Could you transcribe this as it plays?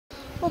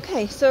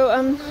Okay, so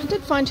I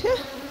did find her.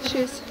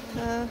 She's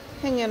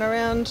hanging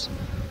around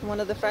one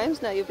of the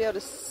frames. Now you'll be able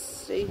to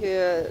see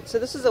her. So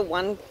this is a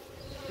one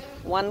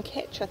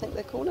catch, I think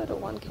they call it, or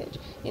one catch.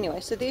 Anyway,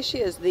 so there she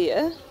is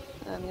there.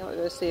 You might be able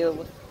to see her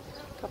with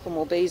a couple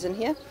more bees in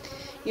here.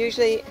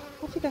 Usually,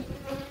 off you go.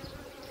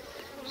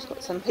 She's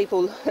got some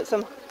people,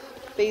 some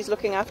bees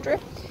looking after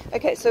her.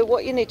 Okay, so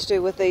what you need to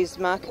do with these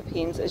marker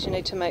pens is you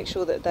need to make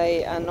sure that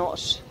they are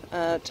not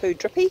too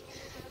drippy.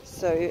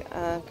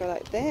 So go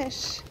like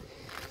that.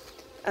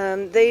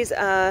 These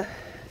are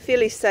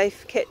fairly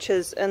safe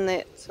catches in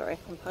that. Sorry,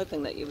 I'm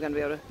hoping that you're going to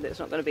be able to. That's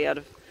not going to be out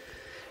of.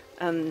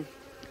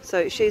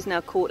 So she's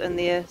now caught in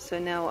there. So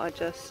now I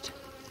just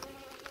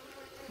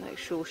make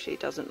sure she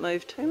doesn't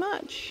move too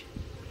much.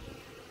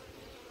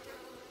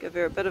 Give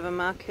her a bit of a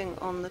marking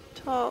on the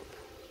top,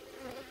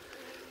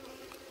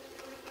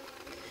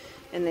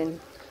 and then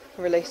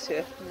release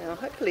her. Now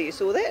hopefully you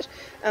saw that.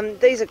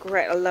 These are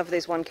great. I love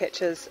these one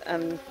catches.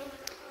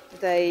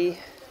 They're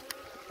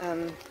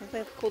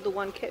called the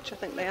one catch, I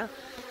think they are.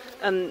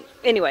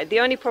 Anyway,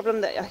 the only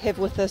problem that I have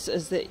with this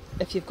is that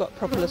if you've got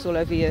propolis all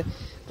over your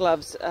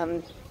gloves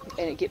and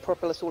you get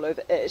propolis all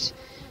over it,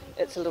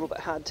 it's a little bit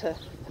hard to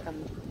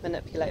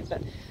manipulate.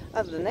 But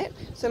other than that,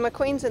 so my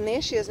queen's in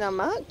there. She is now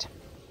marked.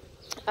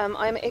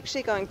 I'm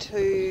actually going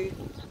to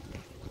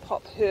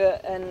pop her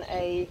in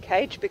a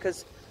cage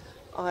because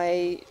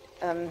I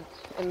am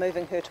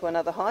moving her to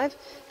another hive.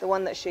 The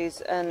one that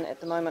she's in at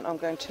the moment I'm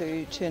going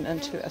to turn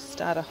into a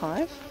starter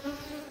hive.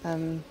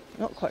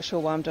 Not quite sure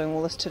why I'm doing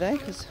all this today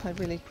because I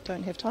really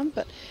don't have time,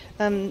 but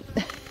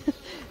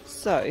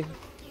so I'm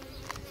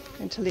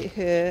going to let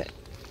her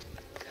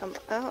come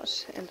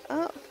out and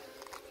up,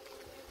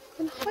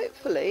 and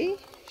hopefully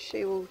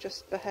she will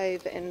just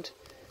behave and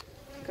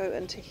go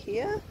into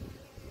here.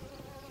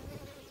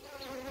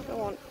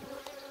 Go on.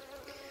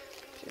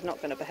 She's not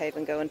going to behave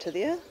and go into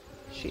there.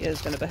 She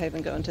is going to behave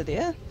and go into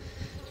there.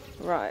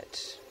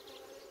 Right.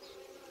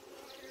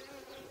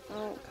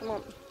 Oh, come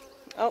on.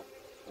 Oh,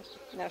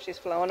 now she's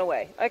flown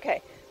away.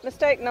 Okay,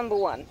 mistake number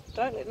one.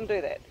 Don't let them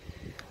do that.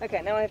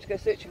 Okay, now I have to go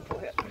searching for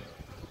her.